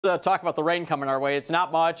Talk about the rain coming our way. It's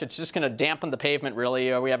not much. It's just going to dampen the pavement,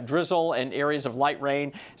 really. We have drizzle and areas of light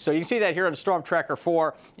rain. So you can see that here on Storm Tracker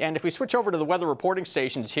 4. And if we switch over to the weather reporting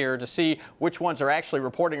stations here to see which ones are actually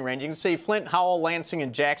reporting rain, you can see Flint, Howell, Lansing,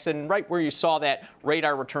 and Jackson, right where you saw that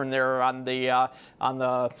radar return there on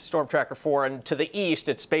the Storm Tracker 4. And to the east,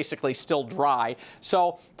 it's basically still dry.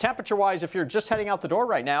 So temperature-wise, if you're just heading out the door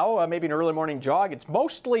right now, maybe an early morning jog, it's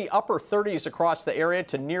mostly upper 30s across the area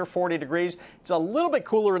to near 40 degrees. It's a little bit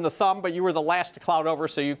cooler in the thumb, but you were the last to cloud over,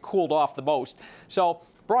 so you cooled off the most. So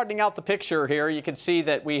broadening out the picture here, you can see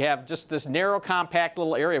that we have just this narrow, compact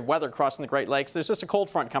little area of weather crossing the Great Lakes. There's just a cold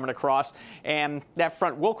front coming across, and that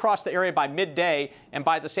front will cross the area by midday, and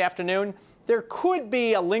by this afternoon, there could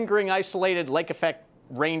be a lingering, isolated lake effect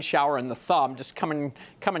rain shower in the thumb, just coming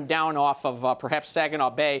down off of perhaps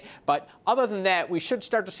Saginaw Bay. But other than that, we should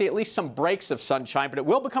start to see at least some breaks of sunshine, but it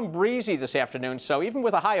will become breezy this afternoon. So even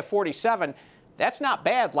with a high of 47, that's not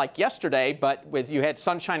bad like yesterday, but you had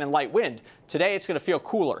sunshine and light wind. Today it's going to feel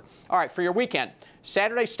cooler. All right, for your weekend,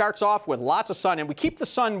 Saturday starts off with lots of sun, and we keep the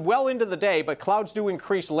sun well into the day, but clouds do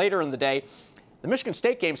increase later in the day. The Michigan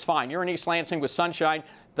State game's fine. You're in East Lansing with sunshine.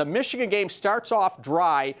 The Michigan game starts off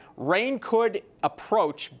dry. Rain could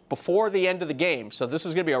approach before the end of the game. So this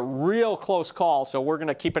is going to be a real close call. So we're going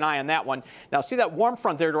to keep an eye on that one. Now see that warm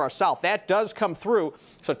front there to our south. That does come through.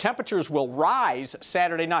 So temperatures will rise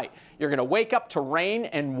Saturday night. You're going to wake up to rain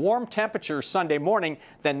and warm temperatures Sunday morning.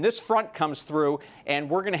 Then this front comes through, and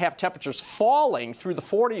we're going to have temperatures falling through the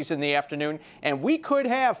 40s in the afternoon. And we could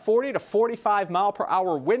have 40 to 45 mile per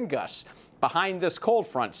hour wind gusts behind this cold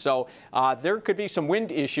front. So there could be some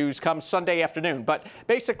wind issues come Sunday afternoon. But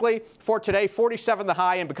basically for today, 47 the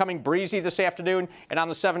high and becoming breezy this afternoon. And on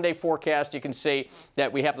the 7-day forecast, you can see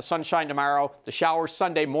that we have the sunshine tomorrow, the showers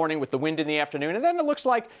Sunday morning with the wind in the afternoon. And then it looks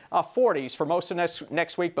like 40s for most of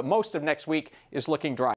next week, but most of next week is looking dry.